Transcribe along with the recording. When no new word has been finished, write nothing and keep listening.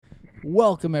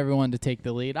Welcome, everyone, to Take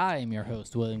the Lead. I am your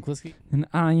host, William Kliske. And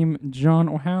I'm John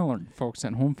O'Halloran. Folks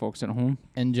at home.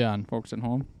 And John. Folks at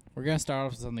home. We're going to start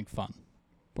off with something fun.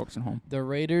 Folks at home. The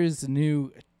Raiders'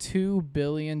 new $2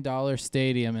 billion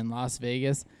stadium in Las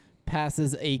Vegas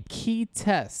passes a key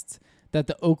test that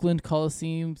the Oakland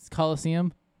Coliseum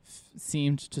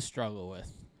seemed to struggle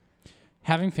with.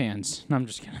 Having fans. No, I'm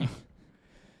just kidding.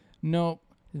 Nope.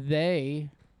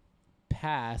 They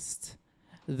passed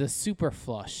the super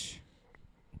flush.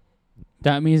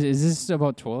 That means, is this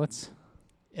about toilets?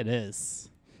 It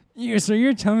is. Yeah, so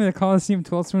you're telling me the Coliseum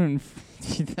toilets went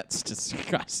that's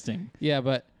disgusting. Yeah,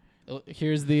 but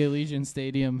here's the Allegiant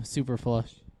Stadium super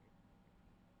flush.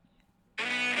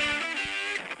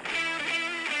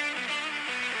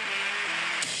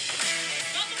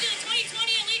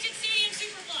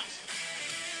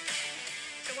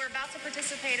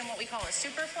 Participate in what we call a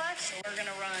super flush. We're going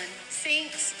to run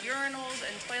sinks, urinals,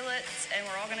 and toilets, and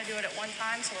we're all going to do it at one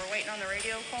time. So we're waiting on the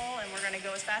radio call, and we're going to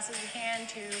go as fast as we can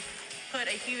to put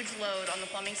a huge load on the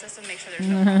plumbing system, make sure there's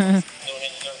no problems. Go ahead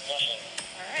and start flushing.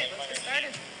 All right, let's get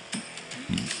started.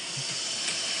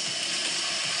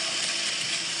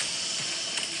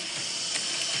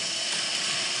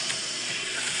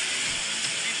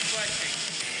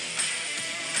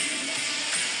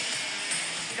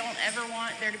 Ever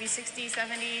want there to be 60,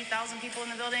 70,000 people in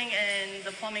the building and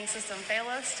the plumbing system fail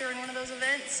us during one of those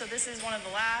events. So this is one of the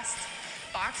last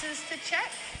boxes to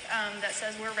check that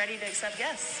says we're ready to accept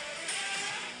guests.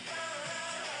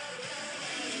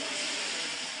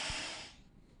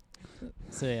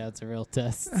 So yeah, it's a real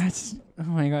test. Oh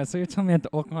my god, so you're telling me at the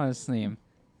Oakland Coliseum,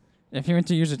 if you went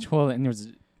to use a toilet and there was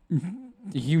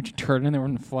a huge turd in there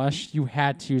in the flush, you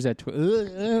had to use that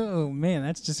toilet. Oh man,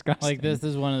 that's disgusting. Like this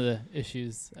is one of the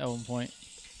issues at one point.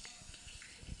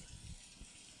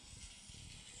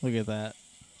 Look at that.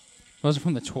 Those are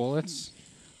from the toilets?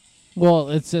 Well,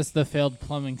 it's just the failed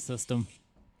plumbing system.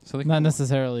 So they not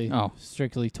necessarily Oh.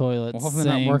 strictly toilets. Well, hopefully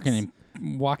they're not working and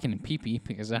walking in pee-pee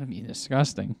because that'd be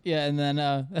disgusting. Yeah, and then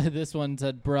this one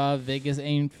said, bruh, Vegas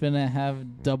ain't finna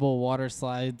have double water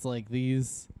slides like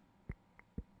these.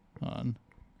 Hold on.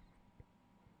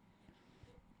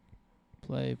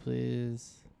 Play,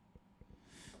 please.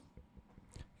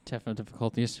 Technical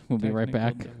difficulties. We'll be right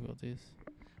back. Difficulties.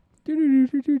 I'll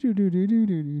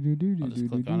just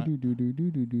click on it.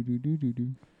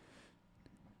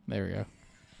 There we go.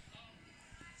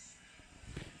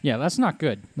 Yeah, that's not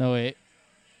good. No, wait.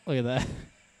 Look at that.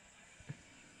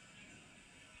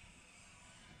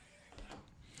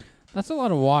 That's a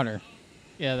lot of water.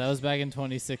 Yeah, that was back in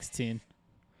 2016.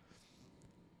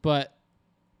 But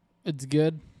it's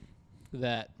good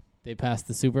that they passed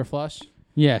the super flush.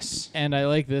 Yes. And I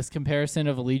like this comparison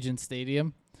of Allegiant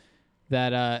Stadium.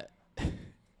 That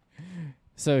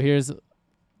so here's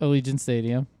Allegiant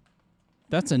Stadium.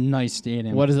 That's a nice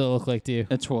stadium. What does it look like to you?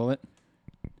 A toilet.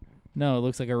 No, it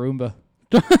looks like a Roomba.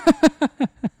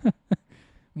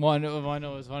 Want to know what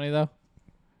was funny though?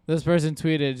 This person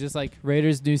tweeted just like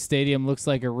Raiders' new stadium looks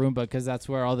like a Roomba because that's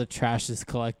where all the trash is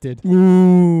collected.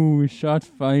 Ooh, shot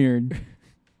fired.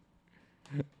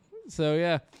 So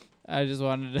yeah, I just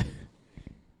wanted to.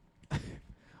 I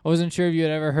wasn't sure if you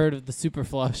had ever heard of the super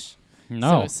flush.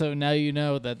 No. So now you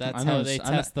know that's how they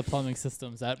test the plumbing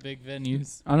systems at big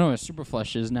venues. I know what a super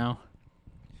flush is now.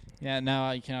 Yeah,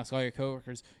 now you can ask all your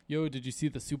coworkers, yo, did you see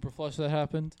the super flush that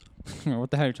happened?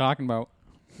 What the hell are you talking about?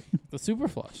 The super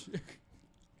flush.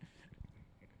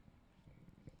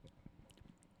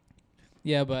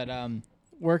 Yeah, but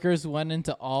workers went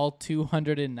into all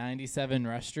 297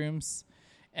 restrooms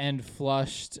and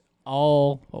flushed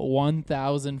all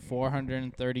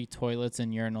 1,430 toilets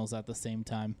and urinals at the same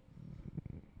time.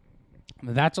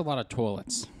 That's a lot of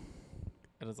toilets.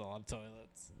 That is a lot of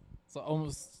toilets. So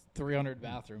almost 300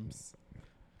 bathrooms.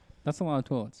 That's a lot of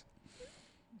toilets.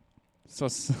 So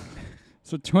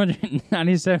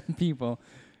 297 people.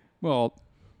 Well,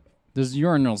 there's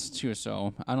urinals too,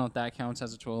 so I don't know if that counts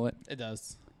as a toilet. It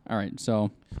does. All right,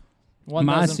 so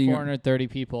 1,430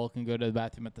 people can go to the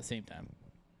bathroom at the same time.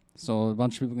 So a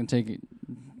bunch of people can take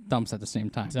dumps at the same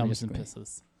time. Dumps and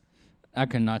pisses. I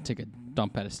could not take a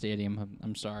dump at a stadium.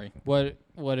 I'm sorry. What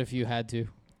if you had to?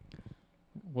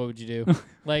 What would you do?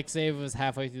 Like, say it was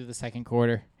halfway through the second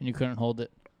quarter and you couldn't hold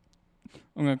it.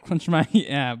 I'm going to clench my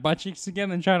butt cheeks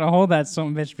together and try to hold that son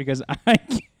of a bitch because I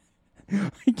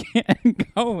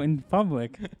can't go in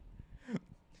public.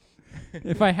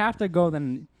 If I have to go,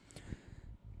 then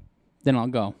I'll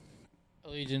go.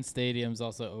 Allegiant Stadium's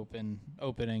also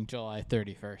opening July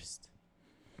 31st.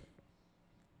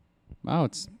 Wow,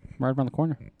 it's right around the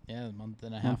corner. Yeah, a month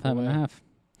and a half. And a half.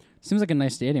 Seems like a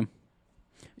nice stadium.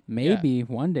 Maybe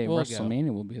one day We'll go.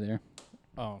 WrestleMania will be there.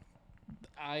 Oh,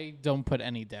 I don't put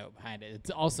any doubt behind it.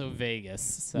 It's also Vegas.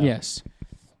 So. Yes.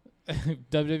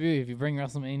 WWE, if you bring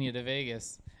WrestleMania to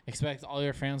Vegas, expect all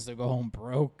your fans to go home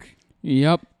broke.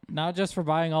 Yep. Not just for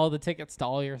buying all the tickets to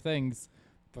all your things,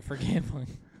 but for gambling.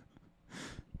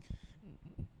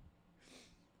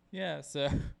 Yeah, so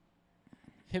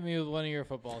hit me with one of your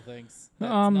football things.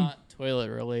 That's not toilet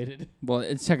related. Well,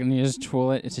 it's technically is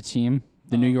toilet. It's a team,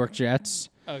 the New York Jets.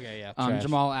 Okay, yeah.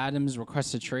 Jamal Adams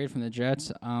requested a trade from the Jets.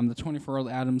 The 24-year-old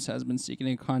Adams has been seeking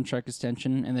a contract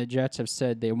extension, and the Jets have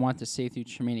said they want to safety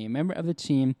to remain a member of the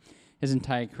team his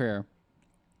entire career.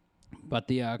 But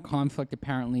the conflict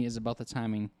apparently is about the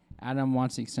timing. Adam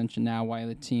wants the extension now, while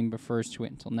the team prefers to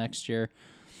wait until next year.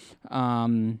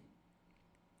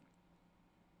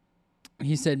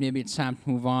 He said maybe it's time to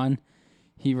move on.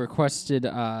 He requested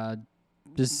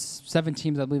just 7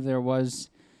 teams, I believe there was.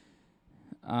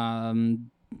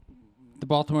 The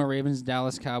Baltimore Ravens,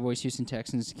 Dallas Cowboys, Houston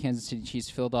Texans, Kansas City Chiefs,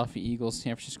 Philadelphia Eagles,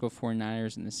 San Francisco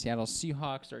 49ers, and the Seattle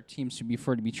Seahawks are teams to be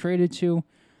preferred to be traded to.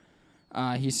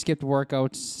 He skipped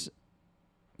workouts.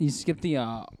 He skipped the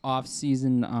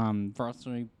off-season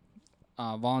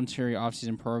voluntary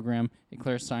off-season program. A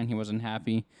clear sign he wasn't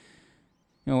happy.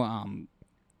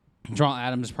 Jamal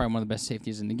Adams is probably one of the best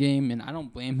safeties in the game, and I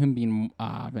don't blame him being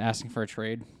asking for a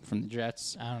trade from the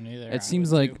Jets. I don't either. It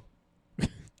seems like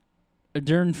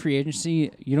during free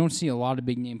agency, you don't see a lot of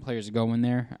big-name players go in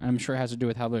there. I'm sure it has to do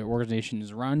with how the organization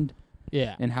is run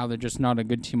and how they're just not a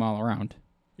good team all around.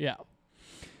 Yeah.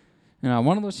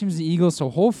 One of those teams is the Eagles, so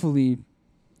hopefully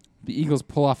the Eagles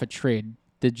pull off a trade.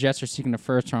 The Jets are seeking a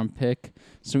first-round pick.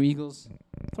 So Eagles,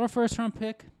 throw a first-round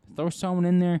pick, throw someone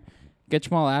in there, get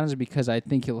Jamal Adams because I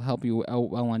think he'll help you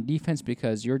out well on defense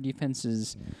because your defense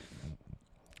it's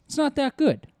not that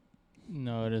good.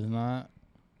 No, it is not.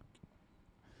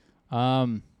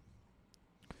 Dr.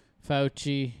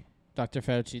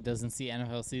 Fauci doesn't see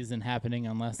NFL season happening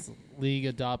unless league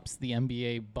adopts the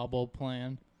NBA bubble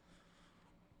plan.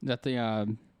 Is that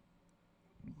the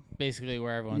basically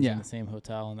where everyone's in the same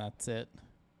hotel and that's it.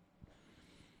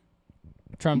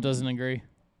 Trump doesn't agree.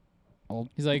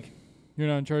 He's like, you're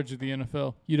not in charge of the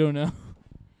NFL. You don't know.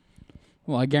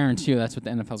 Well, I guarantee you that's what the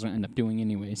NFL's going to end up doing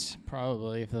anyways.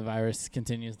 Probably if the virus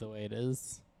continues the way it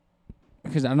is.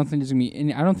 Because I don't think there's going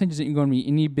to be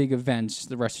any big events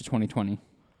the rest of 2020.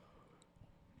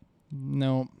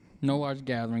 No. No large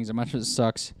gatherings. As much as it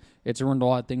sucks, it's ruined a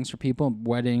lot of things for people.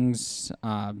 Weddings,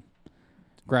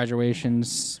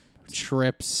 graduations,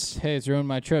 trips. Hey, it's ruined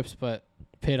my trips, but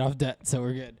paid off debt, so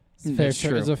we're good. It's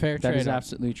a fair trade. That is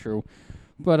absolutely true.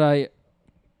 But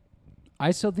I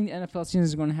still think the NFL season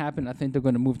is going to happen. I think they're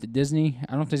going to move to Disney.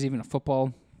 I don't know if there's even a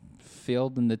football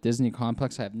field in the Disney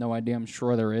complex. I have no idea. I'm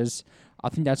sure there is. I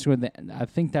think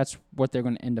that's what they're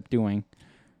going to end up doing.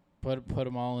 Put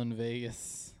them all in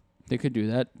Vegas. They could do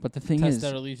that, but the thing is,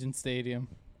 test out Allegiant Stadium.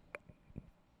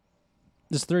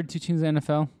 There's 32 teams in the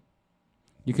NFL.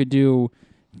 You could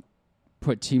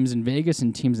put teams in Vegas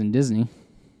and teams in Disney.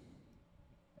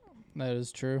 That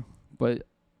is true. But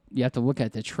you have to look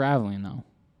at the traveling, though.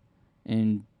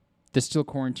 And they're still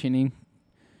quarantining.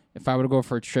 If I were to go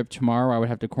for a trip tomorrow, I would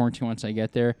have to quarantine once I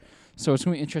get there. So it's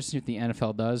going to be interesting what the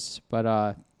NFL does. But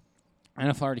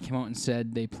NFL already came out and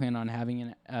said they plan on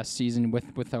having a season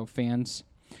without fans.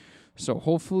 So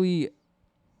hopefully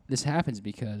this happens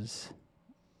because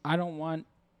I don't want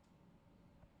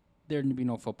there to be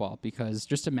no football. Because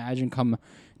just imagine come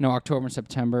October and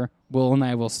September, Will and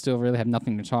I will still really have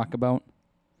nothing to talk about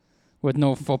with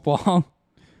no football.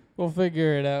 We'll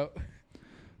figure it out.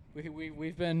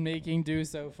 We've been making do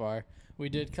so far. We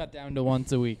did cut down to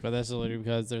once a week, but that's literally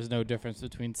because there's no difference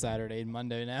between Saturday and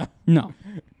Monday now. No.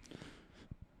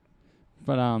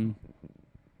 But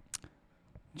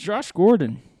Josh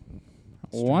Gordon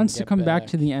wants to come back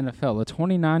to the NFL. The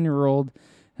 29-year-old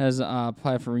has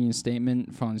applied for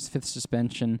reinstatement from his 5th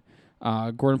suspension.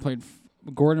 Gordon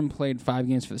played 5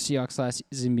 games for the Seahawks last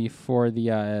season before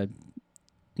the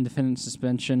indefinite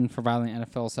suspension for violating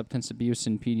NFL substance abuse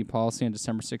and PD policy on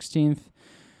December 16th.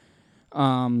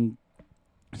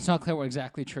 It's not clear what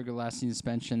exactly triggered last season's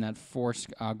suspension that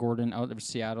forced Gordon out of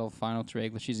Seattle final 2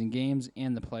 regular season games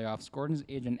and the playoffs. Gordon's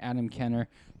agent, Adam Kenner,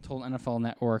 told NFL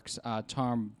Network's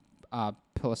Tom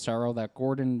Pelissero that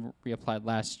Gordon reapplied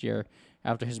last year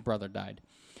after his brother died.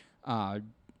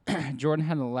 Jordan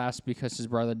had to last because his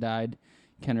brother died,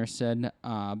 Kenner said.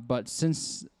 But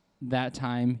since that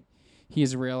time, he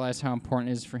has realized how important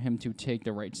it is for him to take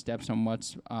the right steps on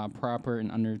what's proper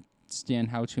and understand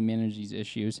how to manage these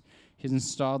issues. He's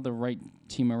installed the right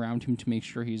team around him to make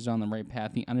sure he's on the right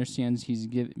path. He understands he's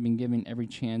been given every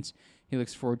chance he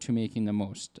looks forward to making the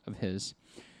most of his.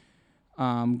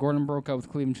 Gordon broke out with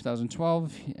Cleveland in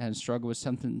 2012. He had struggled with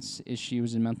substance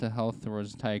issues and mental health throughout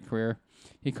his entire career.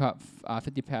 He caught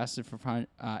 50 passes for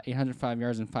 805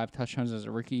 yards and 5 touchdowns as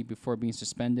a rookie before being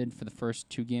suspended for the first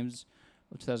 2 games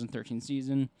of 2013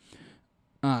 season.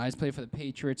 He's played for the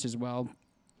Patriots as well.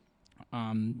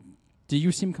 Do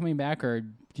you see him coming back, or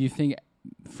do you think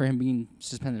for him being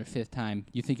suspended a 5th time,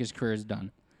 you think his career is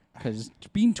done? Because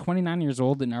being 29 years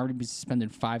old and already be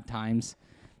suspended 5 times,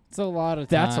 it's a lot of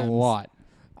that's times. a lot.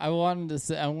 I want to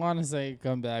say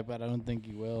come back, but I don't think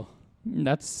he will.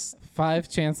 That's 5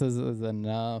 chances is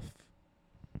enough.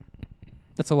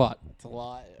 That's a lot. It's a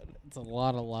lot. It's a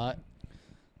lot.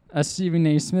 As Stephen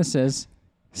A. Smith says,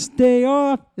 stay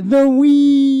off the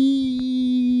weed.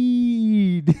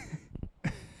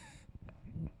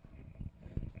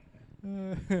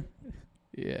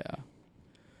 Yeah.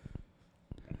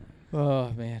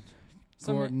 Oh man,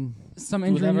 Gordon. Some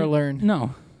We'll injury never learn.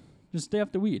 No, just stay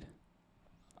off the weed.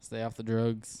 Stay off the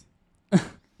drugs.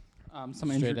 Some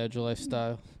Straight injury. edge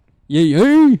lifestyle.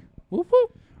 Yeah. Whoop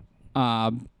whoop.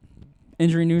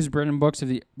 Injury news: Brandon Brooks of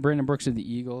the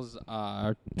Eagles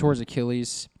towards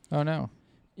Achilles. Oh no.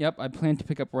 Yep, I plan to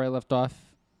pick up where I left off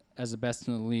as the best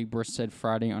in the league. Brooks said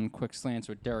Friday on Quick Slants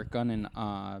with Derek Gunn and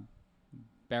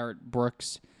Barrett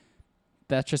Brooks.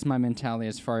 That's just my mentality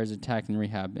as far as attack and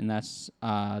rehab, and that's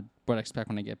what I expect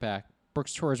when I get back.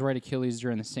 Brooks tore his right Achilles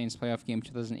during the Saints playoff game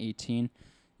 2018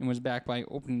 and was back by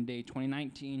opening day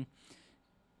 2019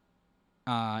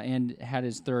 and had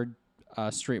his 3rd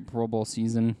straight Pro Bowl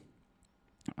season.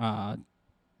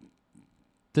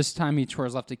 This time he tore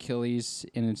his left Achilles,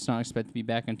 and it's not expected to be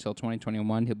back until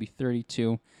 2021. He'll be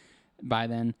 32 by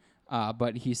then.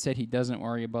 But he said he doesn't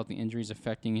worry about the injuries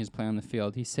affecting his play on the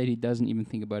field. He said he doesn't even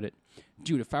think about it.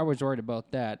 Dude, if I was worried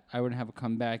about that, I wouldn't have a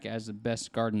comeback as the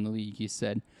best guard in the league, he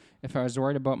said. If I was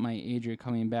worried about my age or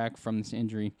coming back from this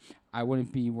injury, I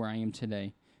wouldn't be where I am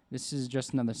today. This is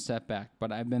just another setback,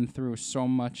 but I've been through so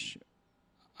much.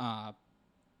 You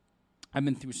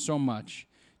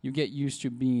get used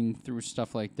to being through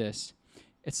stuff like this.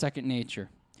 It's second nature.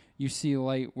 You see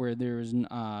light where there is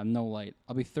no light.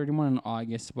 I'll be 31 in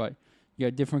August, but you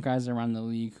got different guys around the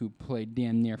league who played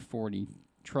damn near 40.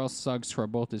 Terrell Suggs tore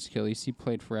both his Achilles. He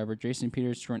played forever. Jason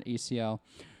Peters tore an ACL.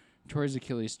 Tore his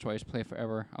Achilles twice. Played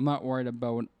forever. I'm not worried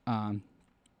about him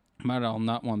at all.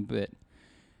 Not one bit.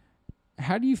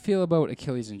 How do you feel about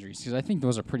Achilles injuries? Because I think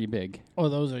those are pretty big. Oh,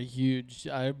 those are huge.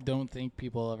 I don't think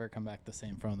people will ever come back the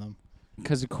same from them.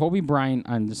 Because Kobe Bryant,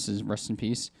 and this is rest in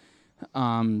peace,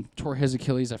 tore his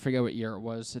Achilles. I forget what year it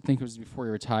was. I think it was before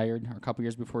he retired, or a couple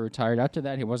years before he retired. After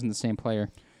that, he wasn't the same player.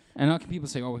 And how can people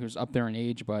say, oh, he was up there in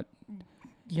age, but...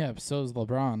 Yeah, so is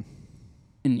LeBron.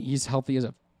 And he's healthy as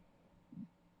a...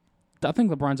 I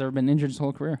think LeBron's ever been injured his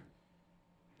whole career.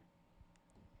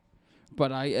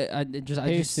 But I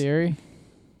just... Siri,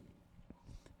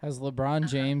 has LeBron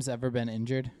James ever been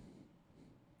injured?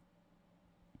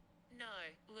 No,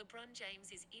 LeBron James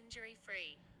is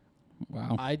injury-free.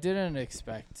 Wow. I didn't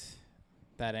expect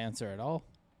that answer at all.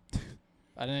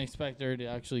 I didn't expect her to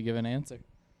actually give an answer.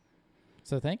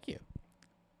 So thank you.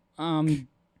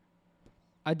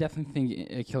 I definitely think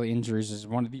Achilles injuries is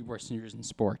one of the worst injuries in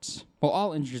sports. Well,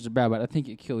 all injuries are bad, but I think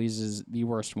Achilles is the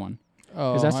worst one.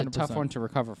 Oh, Because that's 100%. a tough one to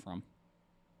recover from.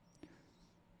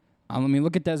 Let me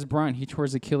look at Des Bryant. He tore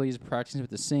his Achilles practicing with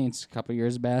the Saints a couple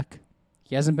years back.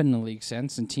 He hasn't been in the league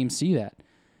since, and teams see that.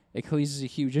 Achilles is a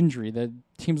huge injury. The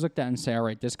teams looked at it and say, all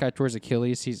right, this guy tore his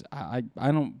Achilles. I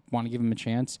don't want to give him a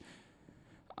chance.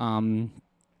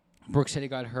 Brooks said he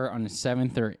got hurt on the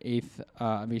 7th or 8th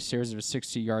of a series of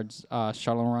 60 yards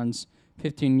shuttle runs,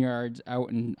 15 yards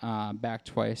out and back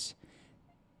twice.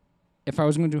 If I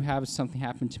was going to have something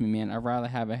happen to me, man, I'd rather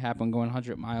have it happen going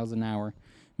 100 miles an hour.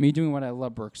 Me doing what I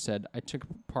love, Brooks said. I took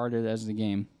part of it as the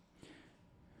game.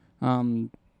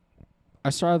 I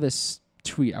saw this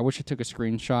tweet. I wish I took a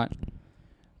screenshot.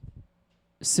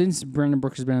 Since Brandon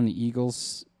Brooks has been on the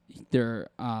Eagles,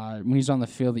 when he's on the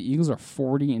field, the Eagles are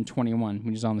 40-21 when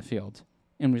he's on the field.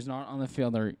 And when he's not on the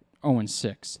field, they're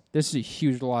 0-6. This is a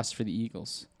huge loss for the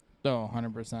Eagles. Oh,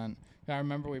 100%. I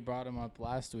remember we brought him up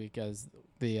last week as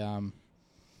the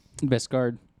Best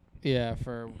guard. Yeah,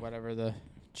 for whatever the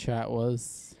chat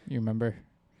was. You remember?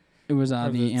 It was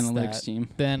Or the the analytics stat. team.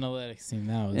 The analytics team,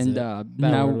 that was And it. That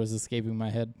now word was escaping my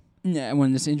head. Yeah,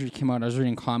 when this injury came out, I was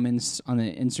reading comments on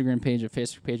the Instagram page, the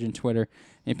Facebook page, and Twitter,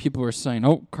 and people were saying,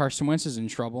 oh, Carson Wentz is in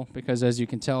trouble, because as you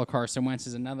can tell, Carson Wentz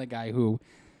is another guy who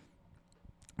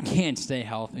can't stay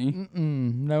healthy.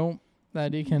 No,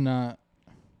 that he cannot.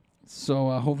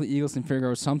 So hopefully the Eagles can figure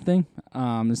out something.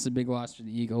 This is a big loss for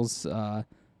the Eagles.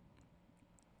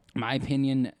 my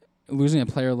opinion, losing a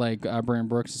player like Brandon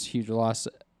Brooks is a huge loss.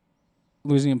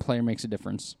 Losing a player makes a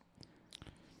difference.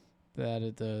 That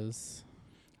it does.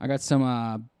 I got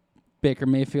some Baker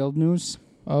Mayfield news.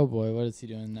 Oh boy, what is he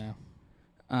doing now?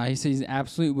 He said he's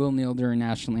absolute will kneel during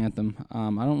national anthem.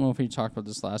 I don't know if we talked about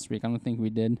this last week. I don't think we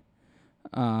did.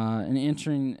 In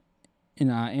answering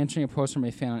a post from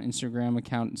a fan on Instagram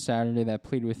account Saturday that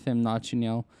pleaded with him not to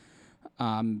kneel,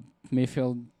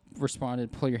 Mayfield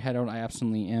responded, "Pull your head out. I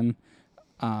absolutely am."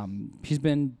 Has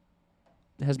been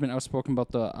outspoken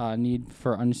about the need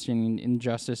for understanding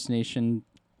injustice nation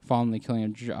following the killing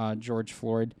of George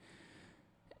Floyd.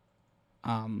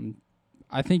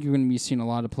 I think you're going to be seeing a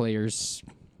lot of players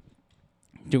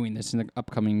doing this in the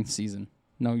upcoming season.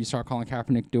 No, you saw Colin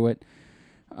Kaepernick do it.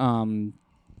 Bill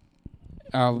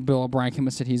O'Brien came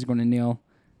and said he's going to kneel.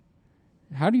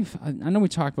 How do you? I know we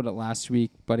talked about it last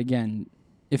week, but again,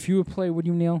 if you would play, would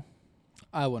you kneel?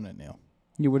 I wouldn't kneel.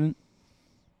 You wouldn't.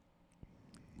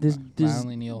 I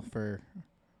only kneel for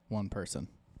one person.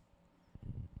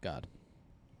 God.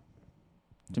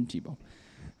 Tim Tebow.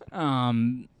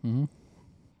 Mm-hmm.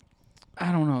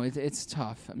 I don't know. It's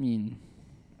tough. I mean,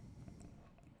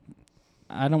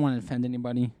 I don't want to offend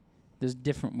anybody. There's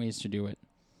different ways to do it.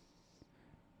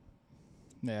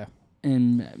 Yeah.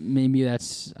 And maybe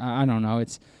that's, I don't know.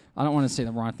 I don't want to say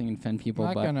the wrong thing and offend people,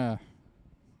 I'm but not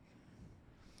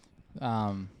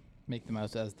gonna make them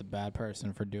out as the bad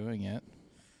person for doing it.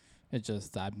 It's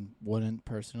just I wouldn't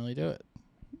personally do it.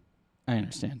 I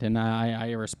understand. And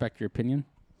I respect your opinion.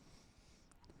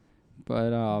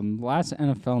 But last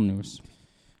NFL news.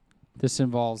 This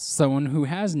involves someone who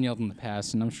has kneeled in the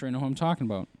past, and I'm sure you know who I'm talking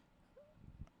about.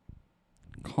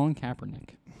 Colin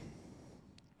Kaepernick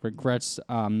regrets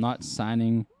not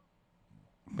signing.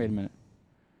 Wait a minute.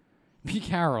 Pete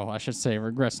Carroll, I should say,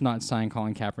 regrets not signing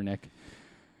Colin Kaepernick.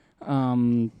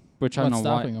 Which I don't know why. What's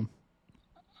stopping him?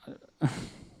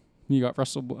 You got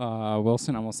Russell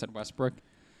Wilson. I almost said Westbrook.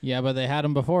 Yeah, but they had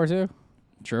him before too.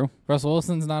 True. Russell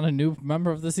Wilson's not a new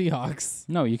member of the Seahawks.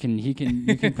 No, you can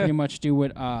pretty much do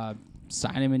what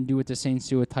sign him and do what the Saints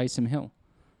do with Tyson Hill.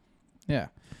 Yeah.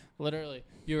 Literally,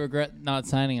 you regret not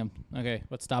signing him. Okay,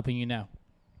 what's stopping you now?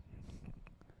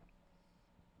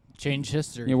 Change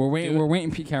history. Yeah, we're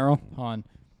waiting, Pete Carroll. Hold on.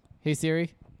 Hey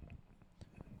Siri.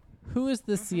 Who is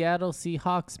the Seattle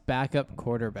Seahawks backup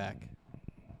quarterback?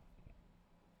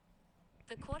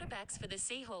 The quarterbacks for the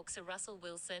Seahawks are Russell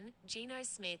Wilson, Geno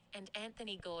Smith, and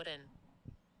Anthony Gordon.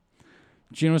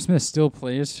 Geno Smith still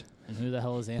plays. And who the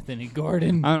hell is Anthony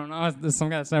Gordon? I don't know. There's some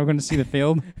guy that's never going to see the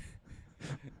field.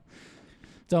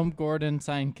 Dump Gordon,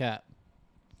 sign Cap.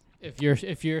 If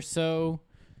you're so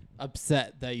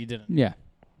upset that you didn't, Yeah.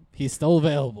 he's still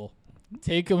available.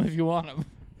 Take him if you want him.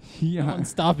 Yeah. No one's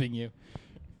stopping you.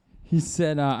 He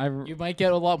said, You might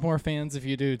get a lot more fans if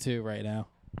you do too right now.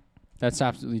 That's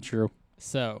absolutely true.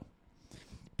 So,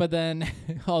 but then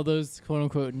all those quote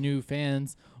unquote new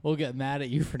fans will get mad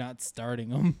at you for not starting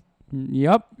him.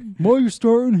 Yep. Why are you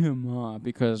starting him?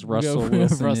 Because Russell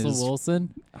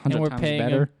Wilson and we're paying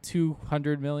better. him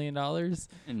 $200 million.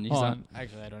 And he's on.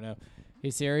 Actually, I don't know. Hey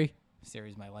Siri,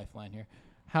 Siri's my lifeline here.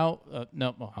 How?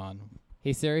 No, hold on.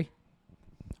 Hey Siri,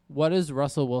 what is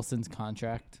Russell Wilson's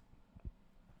contract?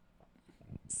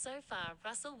 So far,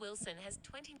 Russell Wilson has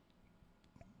 20.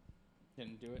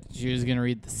 Didn't do it. She was gonna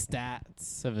read the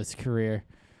stats of his career.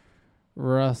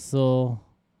 Russell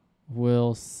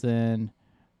Wilson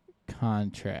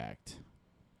contract.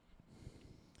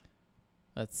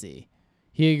 Let's see.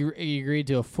 He agreed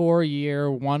to a 4-year,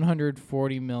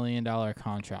 $140 million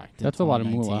contract. That's a lot of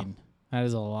moolah. That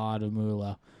is a lot of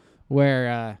moolah.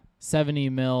 Where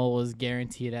 $70 million was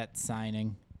guaranteed at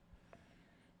signing.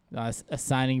 A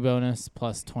signing bonus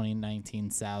plus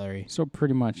 2019 salary. So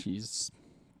pretty much he's...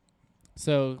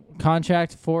 So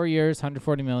contract 4 years,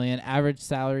 $140 million. Average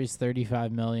salary is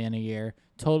 $35 million a year.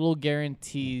 Total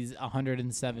guarantees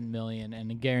 $107 million,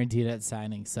 and guaranteed at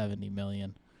signing $70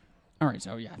 million. All right,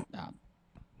 so yeah,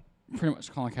 pretty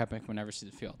much Colin Kaepernick will never see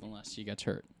the field unless he gets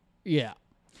hurt. Yeah.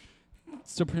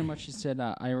 So pretty much he said,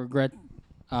 I regret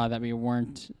that we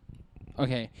weren't...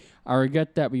 Okay, I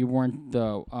regret that we weren't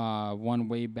the one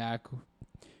way back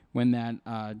when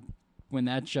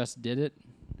that just did it.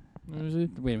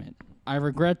 Wait a minute. I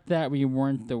regret that we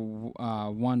weren't the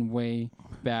one way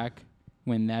back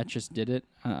when that just did it.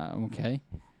 Okay.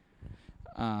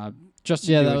 Just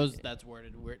to do it. That's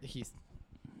worded weird.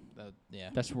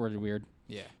 That's worded weird.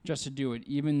 Yeah. Just to do it,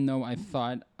 even though I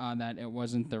thought that it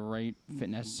wasn't the right fit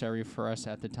necessary for us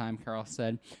at the time, Carroll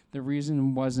said. The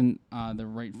reason wasn't the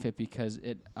right fit because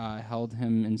it held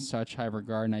him in such high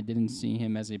regard, and I didn't see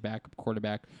him as a backup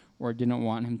quarterback or didn't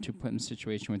want him to put in a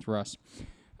situation with Russ.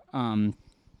 And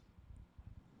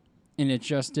it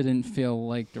just didn't feel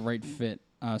like the right fit.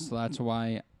 So that's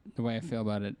why the way I feel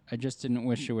about it. I just didn't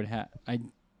wish it would I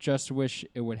just wish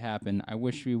it would happen. I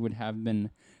wish we would have been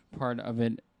part of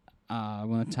it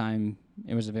when the time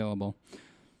it was available.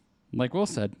 Like Will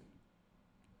said,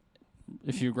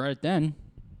 if you regret it then,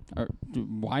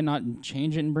 why not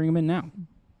change it and bring him in now?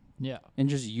 Yeah. And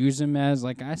just use him as,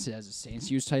 like I said, as the Saints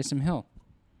use Taysom Hill.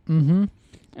 Mm-hmm.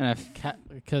 And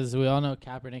Because we all know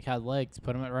Kaepernick had legs.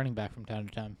 Put him at running back from time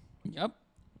to time. Yep.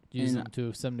 Use him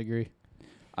to some degree.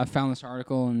 I found this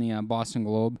article in the Boston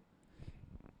Globe.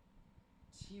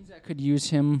 Teams that could use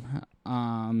him,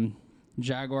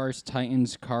 Jaguars,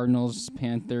 Titans, Cardinals,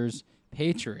 Panthers,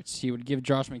 Patriots. He would give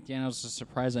Josh McDaniels a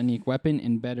surprise unique weapon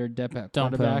and better depth at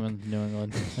Don't put quarterback. him in New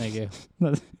England. Thank you.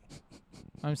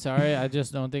 I'm sorry. I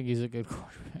just don't think he's a good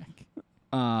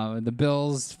quarterback. The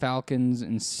Bills, Falcons,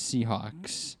 and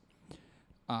Seahawks.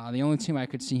 The only team I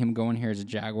could see him going here is the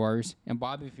Jaguars. And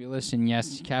Bobby, if you listen,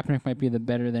 yes, Kaepernick might be the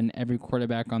better than every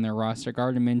quarterback on their roster.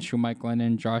 Gardner Minshew, Mike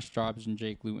Lennon, Josh Jacobs, and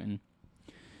Jake Luton.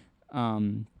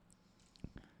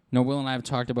 No, Will and I have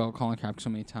talked about Colin Kaepernick so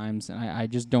many times, and I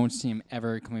just don't see him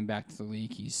ever coming back to the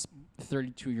league. He's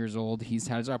 32 years old. He's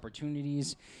had his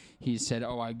opportunities. He said,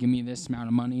 give me this amount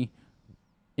of money.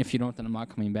 If you don't, then I'm not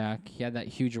coming back. He had that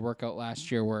huge workout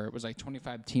last year where it was like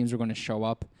 25 teams were going to show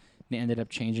up. They ended up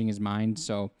changing his mind,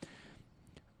 so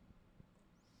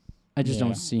I just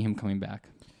don't see him coming back.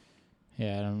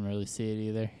 Yeah, I don't really see it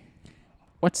either.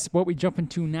 What we jumping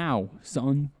to now,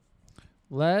 son?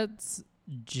 Let's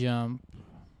jump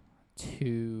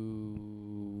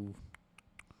to...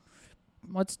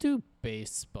 Let's do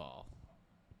baseball.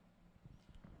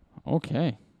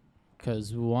 Okay.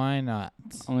 Because why not?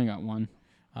 Only got one.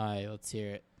 All right, let's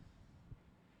hear it.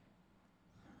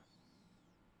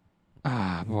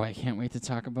 Boy, I can't wait to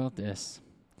talk about this.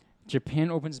 Japan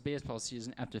opens baseball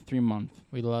season after 3 months.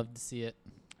 We'd love to see it.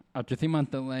 After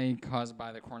 3-month delay caused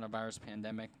by the coronavirus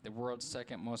pandemic, the world's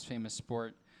second most famous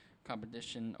sport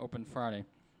competition opened Friday.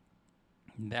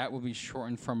 That will be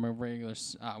shortened from a regular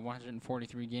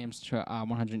 143 games to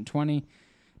 120.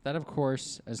 That, of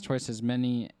course, as twice as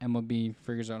many MLB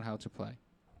figures out how to play.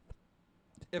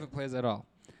 If it plays at all.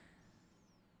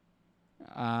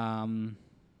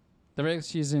 The regular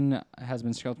season has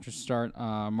been scheduled to start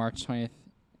March 20th,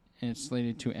 and it's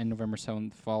slated to end November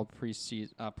 7th, fall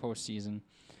postseason.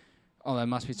 Oh, that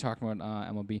must be talking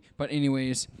about MLB. But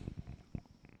anyways,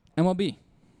 MLB.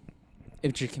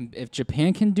 If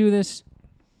Japan can do this,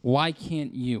 why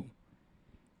can't you?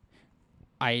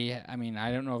 I mean,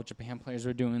 I don't know if Japan players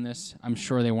were doing this. I'm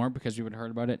sure they weren't because we would have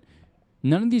heard about it.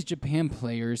 None of these Japan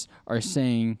players are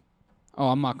saying,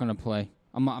 I'm not going to play.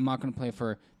 I'm not going to play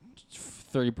for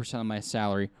 30% of my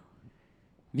salary.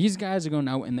 These guys are going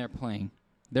out and they're playing.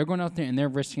 They're going out there and they're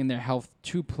risking their health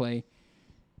to play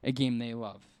a game they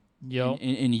love. Yo.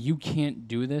 And you can't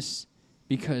do this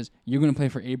because you're going to play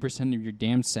for 8% of your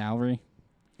damn salary.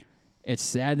 It's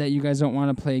sad that you guys don't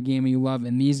want to play a game you love,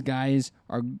 and these guys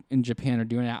are in Japan are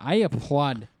doing that. I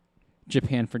applaud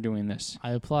Japan for doing this.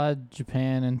 I applaud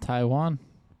Japan and Taiwan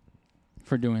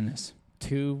for doing this.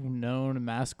 Two known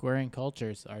mask-wearing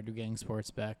cultures are getting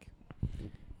sports back.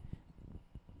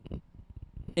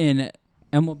 And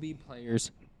MLB players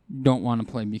don't want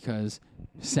to play because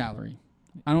salary.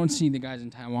 I don't see the guys in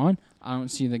Taiwan. I don't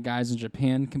see the guys in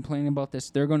Japan complaining about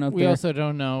this. They're going out there. We also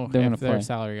don't know if their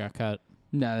salary got cut.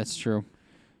 No, that's true.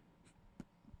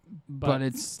 But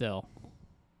it's still.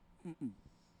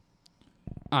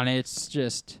 And it's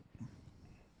just...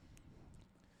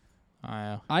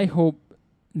 I hope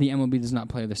the MLB does not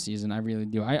play this season. I really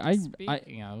do.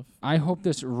 I hope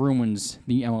this ruins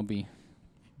the MLB.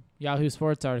 Yahoo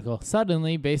Sports article.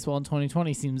 Suddenly, baseball in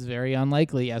 2020 seems very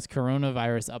unlikely as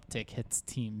coronavirus uptick hits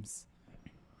teams.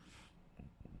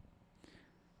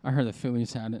 I heard the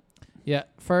Phillies had it. Yeah.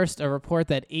 First, a report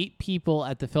that 8 people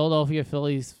at the Philadelphia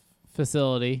Phillies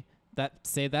facility.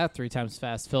 Say that 3 times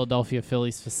fast. Philadelphia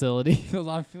Phillies facility.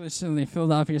 Philadelphia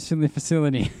Phillies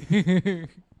facility.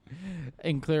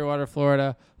 In Clearwater,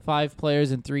 Florida, 5 players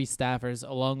and 3 staffers,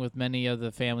 along with many of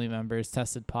the family members,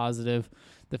 tested positive.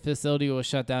 The facility was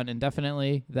shut down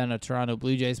indefinitely. Then a Toronto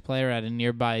Blue Jays player at a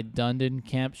nearby Dundon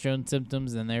camp showed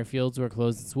symptoms, and their fields were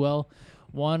closed as well.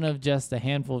 One of just a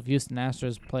handful of Houston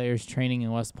Astros players training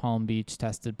in West Palm Beach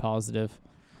tested positive.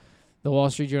 The Wall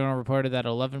Street Journal reported that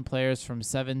 11 players from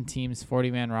 7 teams'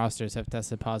 40-man rosters have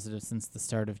tested positive since the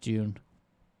start of June.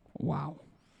 Wow.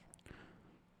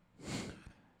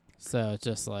 So it's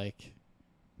just like,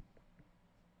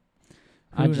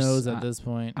 who knows at this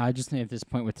point? I just think at this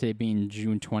point, with today being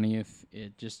June 20th,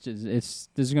 it just is.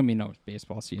 There's going to be no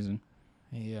baseball season.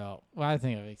 Yeah. Well, I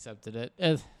think I've accepted it.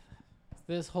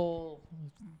 This whole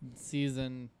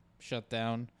season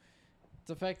shutdown, it's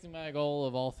affecting my goal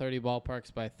of all 30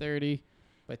 ballparks by 30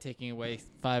 by taking away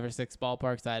 5 or 6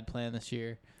 ballparks I had planned this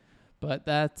year. But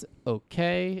that's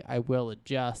okay. I will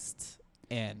adjust.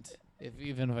 And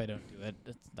even if I don't do it,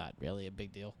 it's not really a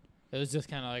big deal. It was just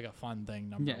kind of like a fun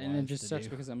thing. Yeah, and it just sucks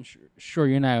because I'm sure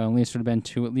you and I at least would have been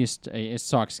to at least a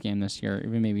Sox game this year,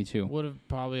 even maybe 2. Would have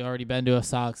probably already been to a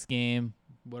Sox game.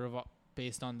 Would have,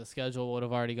 based on the schedule, would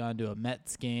have already gone to a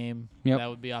Mets game. Yep. That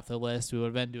would be off the list. We would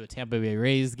have been to a Tampa Bay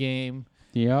Rays game.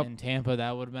 Yep. In Tampa,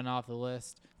 that would have been off the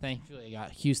list. Thankfully, I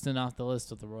got Houston off the list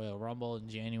with the Royal Rumble in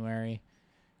January.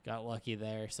 Got lucky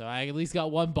there. So I at least got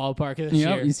one ballpark this year.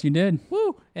 Yep, yes you did.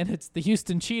 Woo! And it's the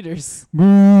Houston Cheaters.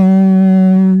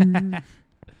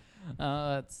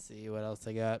 Let's see what else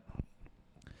I got.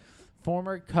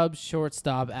 Former Cubs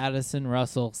shortstop Addison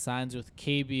Russell signs with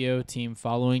KBO team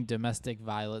following domestic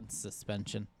violence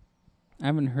suspension. I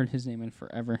haven't heard his name in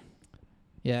forever.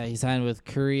 Yeah, he signed with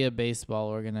Korea Baseball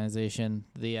Organization,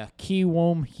 the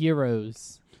Kiwoom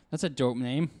Heroes. That's a dope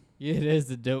name. Yeah, it is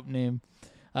a dope name.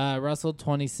 Russell,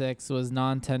 26, was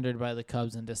non-tendered by the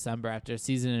Cubs in December after a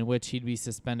season in which he'd be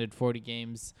suspended 40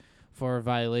 games for a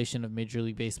violation of Major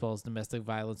League Baseball's domestic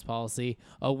violence policy,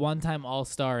 a one-time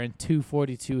All-Star and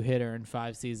 242 hitter in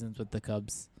 5 seasons with the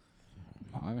Cubs.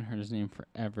 Oh, I haven't heard his name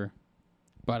forever.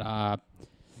 But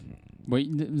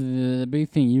the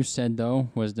big thing you said, though,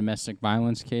 was domestic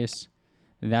violence case.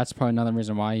 That's probably another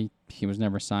reason why he was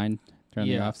never signed during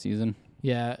the offseason.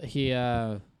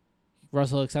 Yeah,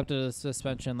 Russell accepted a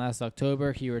suspension last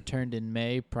October. He returned in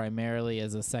May primarily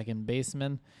as a second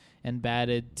baseman and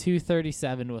batted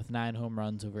 .237 with 9 home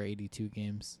runs over 82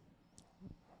 games.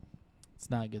 It's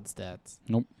not good stats.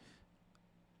 Nope.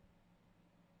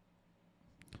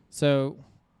 So,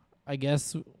 I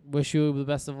guess wish you the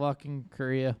best of luck in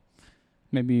Korea.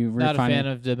 Maybe you Not a fan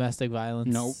of domestic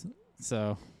violence. Nope.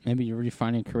 So maybe you're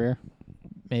redefining a career.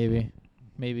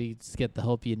 Maybe just get the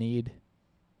help you need.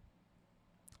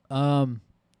 I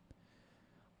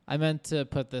meant to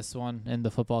put this one in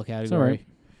the football category. It's all right.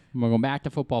 We'll go back to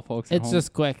football, folks. It's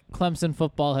just quick. Clemson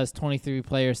football has 23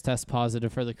 players test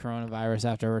positive for the coronavirus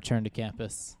after a return to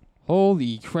campus.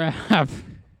 Holy crap.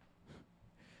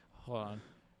 Hold on.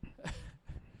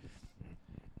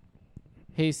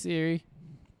 Hey, Siri.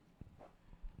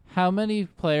 How many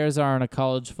players are on a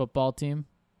college football team?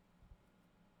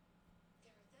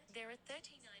 There are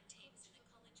 39 teams in a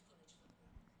college football.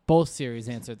 Both Siris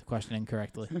answered the question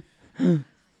incorrectly.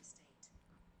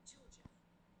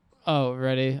 Oh,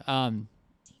 ready?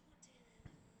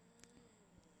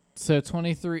 So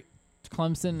 23.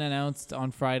 Clemson announced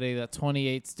on Friday that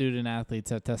 28 student athletes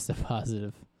have tested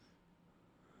positive.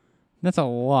 That's a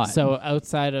lot. So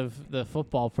outside of the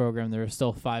football program, there are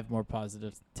still 5 more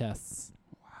positive tests.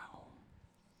 Wow.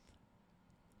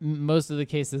 Most of the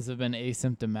cases have been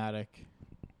asymptomatic.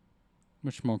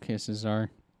 Which more cases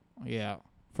are? Yeah.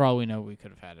 For all we know, we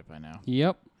could have had it by now.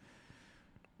 Yep.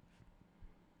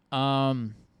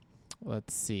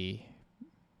 Let's see.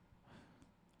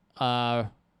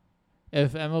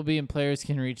 If MLB and players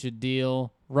can reach a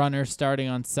deal, runners starting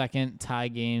on second, tie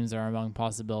games are among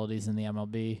possibilities in the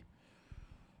MLB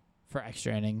for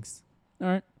extra innings. All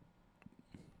right.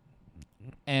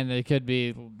 And it could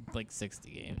be like 60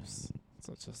 games.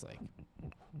 So it's just like,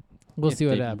 we'll see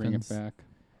what happens. Bring it back.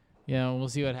 Yeah, we'll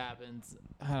see what happens.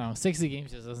 I don't know. 60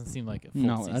 games just doesn't seem like a full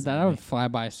No, season. that would fly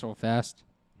by so fast.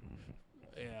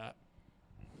 Yeah.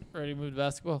 Ready to move to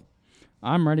basketball?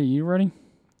 I'm ready. You ready?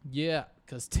 Yeah,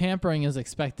 because tampering is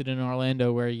expected in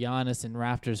Orlando where Giannis and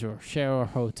Raptors will share a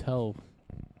hotel.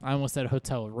 I almost said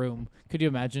hotel room. Could you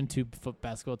imagine 2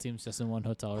 basketball teams just in one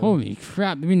hotel room? Holy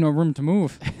crap. There'd be no room to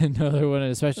move. Another one,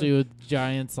 especially with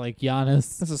giants like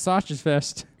Giannis. That's a sausage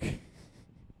fest.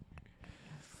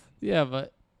 Yeah,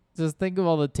 but just think of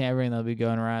all the tampering that'll be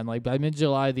going around. Like by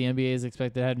mid-July, the NBA is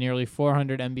expected to have nearly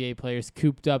 400 NBA players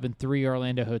cooped up in 3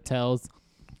 Orlando hotels.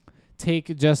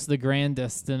 Take just the Grand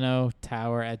Destino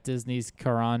Tower at Disney's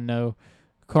Coronado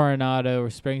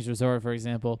Springs Resort, for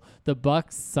example. The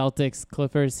Bucks, Celtics,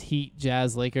 Clippers, Heat,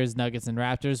 Jazz, Lakers, Nuggets, and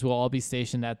Raptors will all be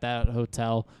stationed at that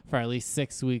hotel for at least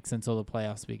 6 weeks until the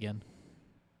playoffs begin.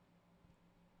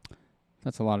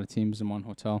 That's a lot of teams in one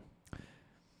hotel.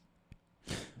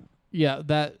 Yeah,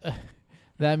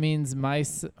 that means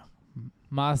Masi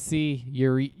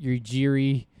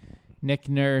Ujiri, Nick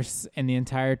Nurse, and the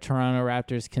entire Toronto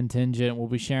Raptors contingent will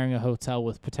be sharing a hotel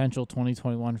with potential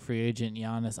 2021 free agent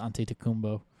Giannis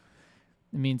Antetokounmpo.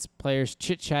 It means players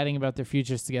chit-chatting about their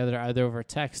futures together either over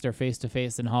text or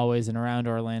face-to-face in hallways and around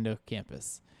Orlando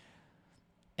campus.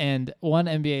 And one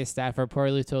NBA staffer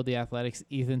reportedly told The Athletic's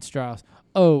Ethan Strauss,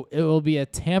 "Oh, it will be a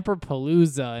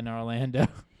Tamperpalooza in Orlando."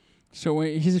 So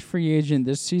wait, he's a free agent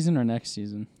this season or next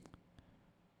season?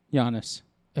 Giannis.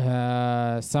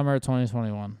 Summer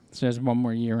 2021. So there's one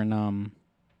more year in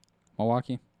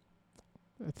Milwaukee.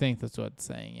 I think that's what it's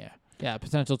saying. Yeah. Yeah.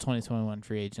 Potential 2021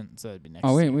 free agent. So it'd be next.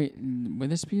 Oh wait, year. wait.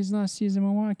 Would this be his last season in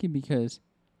Milwaukee? Because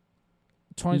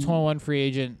 2021 free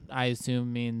agent, I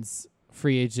assume, means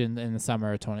free agent in the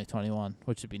summer of 2021,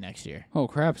 which would be next year. oh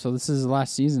crap! So this is his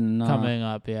last season Coming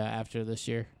up, yeah, after this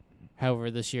year.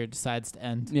 However, this year decides to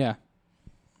end. Yeah.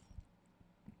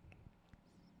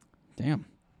 Damn.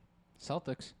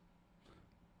 Celtics.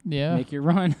 Yeah. Make your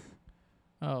run.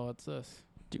 Oh, what's this?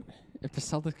 If the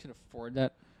Celtics could afford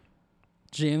that,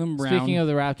 Jaylen Brown. Speaking of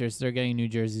the Raptors, they're getting new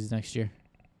jerseys next year.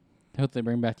 I hope they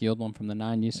bring back the old one from the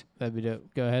 90s. That'd be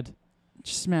dope. Go ahead.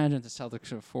 Just imagine if the Celtics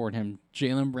could afford him.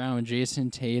 Jaylen Brown,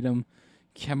 Jason Tatum,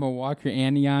 Kemba Walker,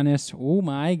 and Giannis. Oh,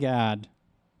 my God.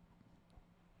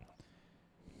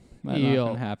 That's not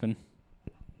going to happen.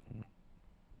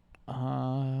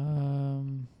 All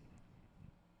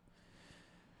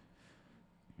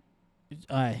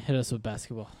right, hit us with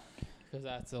basketball. Because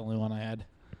that's the only one I had.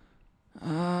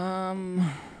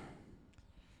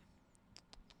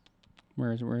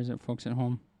 Where is it? Folks at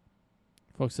home.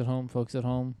 Folks at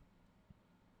home.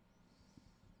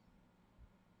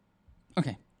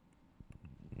 Okay.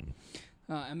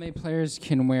 NBA players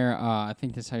can wear, I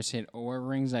think that's how you say it, Oura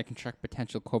rings that can track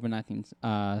potential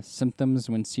COVID-19 symptoms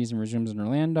when season resumes in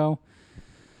Orlando.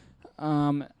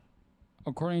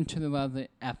 According to the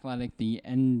Athletic, the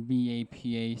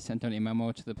NBAPA sent out a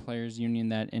memo to the players' union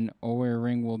that an Oura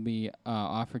ring will be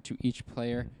offered to each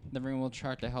player. The ring will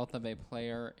chart the health of a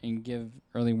player and give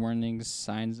early warnings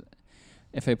signs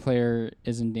if a player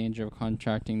is in danger of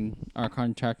contracting the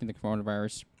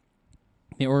coronavirus.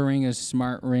 The Oura ring is a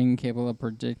smart ring capable of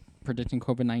predicting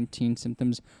COVID-19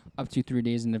 symptoms up to 3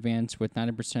 days in advance with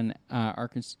 90%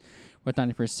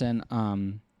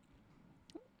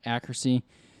 accuracy.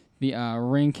 The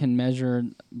ring can measure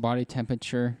body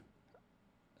temperature.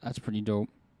 That's pretty dope.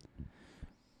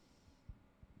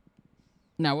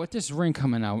 Now, with this ring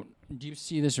coming out, do you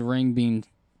see this ring being...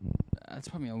 That's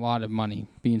probably a lot of money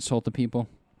being sold to people.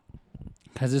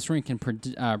 Because this ring can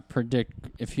predict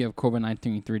if you have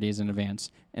COVID-19 3 days in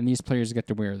advance. And these players get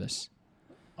to wear this.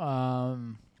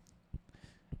 Will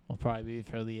probably be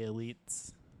for the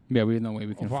elites. Yeah, we have no way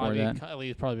we can afford that. At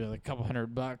least probably like a couple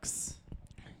 $100.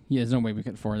 Yeah, there's no way we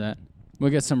can afford that.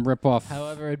 We'll get some rip-off.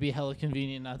 However, it'd be hella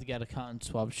convenient not to get a cotton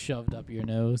swab shoved up your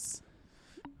nose.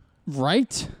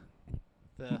 Right?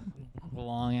 The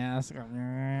long ass.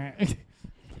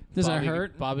 Does that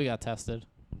hurt? Bobby got tested.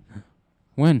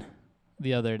 When?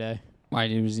 The other day. Why?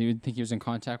 Did you think he was in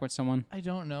contact with someone? I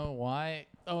don't know why.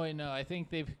 Oh, wait, no. I think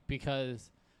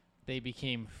because they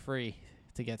became free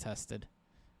to get tested.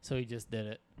 So he just did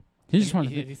it. He just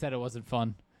wanted he said it wasn't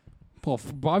fun. Well,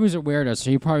 Bobby's a weirdo, so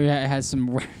he probably has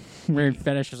some weird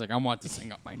fetishes. Like, I want this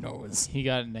thing up my nose. He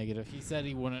got negative. He said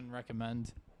he wouldn't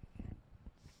recommend.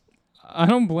 I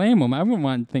don't blame him. I wouldn't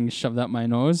want things shoved up my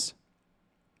nose.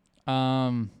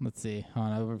 Let's see. Hold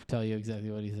on, I'll tell you exactly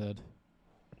what he said.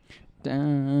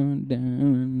 Down,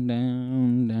 down,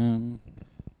 down, down.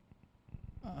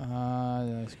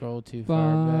 Did I scroll too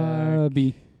far back?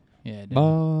 Bobby. Yeah, I did.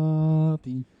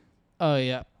 Bobby. Oh,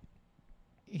 yeah.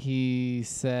 He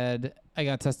said, I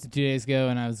got tested 2 days ago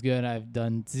and I was good. I've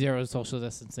done 0 social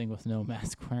distancing with no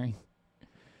mask wearing.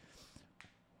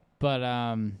 But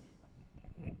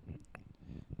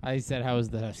I said, how was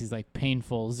the test? He's like,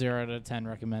 painful, 0 out of 10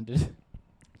 recommended.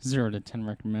 0 to 10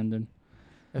 recommended.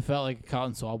 It felt like a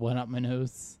cotton swab went up my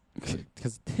nose.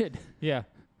 Because it did. Yeah.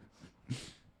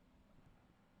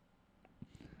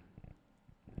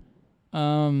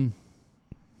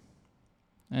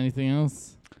 Anything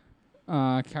else?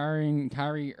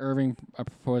 Kyrie Irving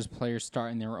proposed players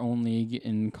starting their own league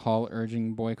in call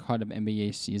urging boycott of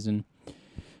NBA season.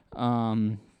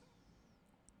 Where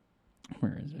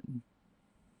is it?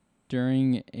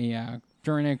 During a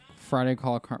Friday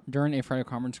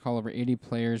conference call, over 80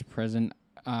 players present,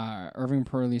 Irving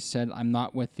reportedly said, "I'm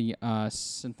not with the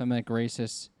systemic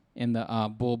racists in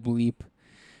the bull bleep.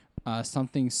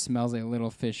 Something smells a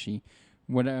little fishy.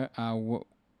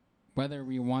 Whether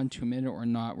we want to admit it or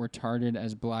not, we're targeted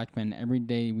as black men. Every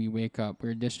day we wake up.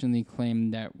 We additionally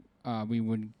claim that we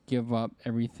would give up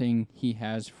everything he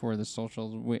has for the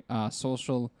social.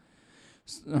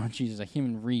 Oh, Jesus, I can't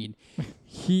even read.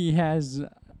 He has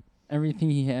everything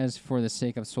he has for the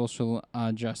sake of social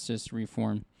justice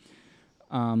reform."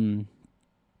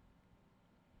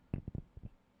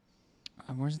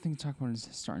 Where's the thing talking about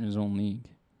starting his own league?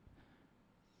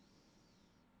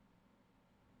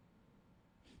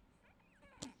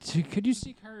 Could you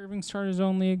see Kyrie Irving start his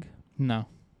own league? No.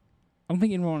 I don't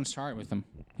think anyone want to start with him.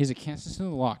 He's a cancer to the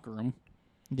locker room.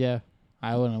 Yeah.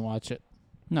 I wouldn't watch it.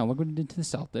 No, look what he did to the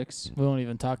Celtics. We won't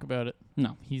even talk about it.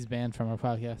 No. He's banned from our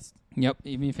podcast. Yep,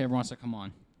 even if he ever wants to come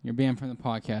on. You're banned from the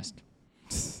podcast.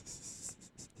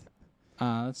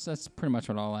 That's pretty much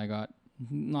what all I got.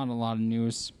 Not a lot of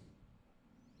news.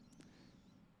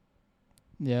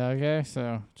 Yeah, okay.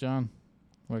 So, John,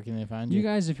 where can they find you? You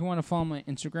guys, if you want to follow my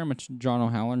Instagram, it's John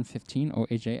O'Halloran 15,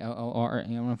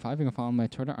 OHALLRAM15. You can follow my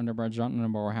Twitter,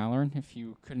 _John O'Halloran. If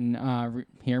you couldn't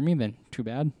hear me, then too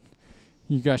bad.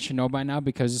 You guys should know by now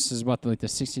because this is about the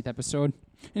 60th episode.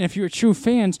 And if you were true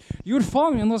fans, you would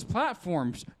follow me on those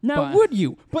platforms. Now, would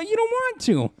you? But you don't want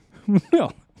to.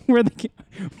 Well, where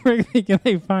can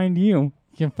they find you?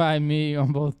 You can find me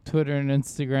on both Twitter and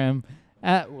Instagram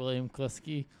at William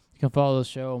Klusky. You can follow the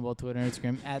show on both Twitter and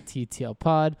Instagram at TTL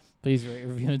Pod. Please rate,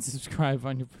 review, and subscribe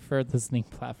on your preferred listening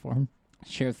platform.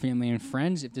 Share with family and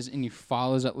friends. If there's any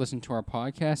followers that listen to our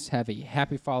podcast, have a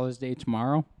happy Father's Day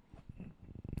tomorrow.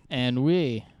 And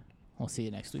we will see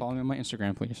you next week. Follow me on my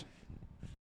Instagram, please.